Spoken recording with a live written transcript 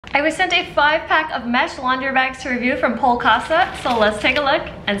I was sent a 5-pack of mesh laundry bags to review from Polcasa, so let's take a look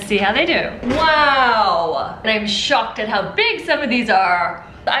and see how they do. Wow! And I'm shocked at how big some of these are.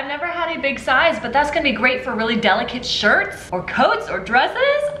 I've never had a big size, but that's gonna be great for really delicate shirts or coats or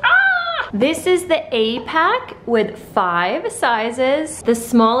dresses. This is the A pack with 5 sizes, the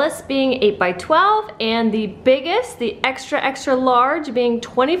smallest being 8 by 12 and the biggest, the extra large, being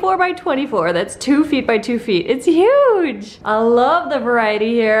 24 by 24. That's 2 feet by 2 feet. It's huge. I love the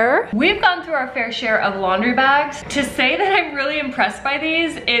variety here. We've gone through our fair share of laundry bags. To say that I'm really impressed by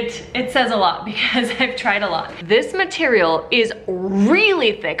these, it says a lot because I've tried a lot. This material is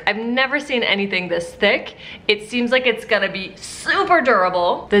really thick. I've never seen anything this thick. It seems like it's gonna be super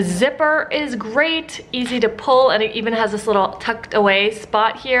durable. The zipper is great, easy to pull, and it even has this little tucked away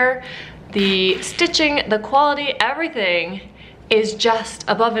spot here. The stitching, the quality, everything is just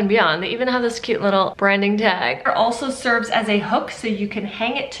above and beyond. They even have this cute little branding tag. It also serves as a hook so you can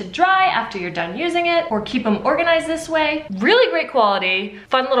hang it to dry after you're done using it or keep them organized this way. Really great quality,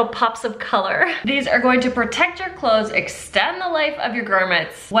 fun little pops of color. These are going to protect your clothes, extend the life of your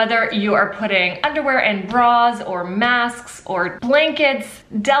garments, whether you are putting underwear and bras or masks or blankets,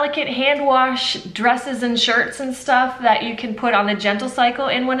 delicate hand wash, dresses and shirts and stuff that you can put on the gentle cycle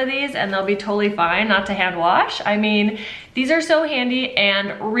in one of these and they'll be totally fine not to hand wash. I mean, these are so handy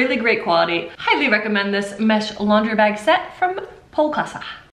and really great quality. Highly recommend this mesh laundry bag set from Polcasa.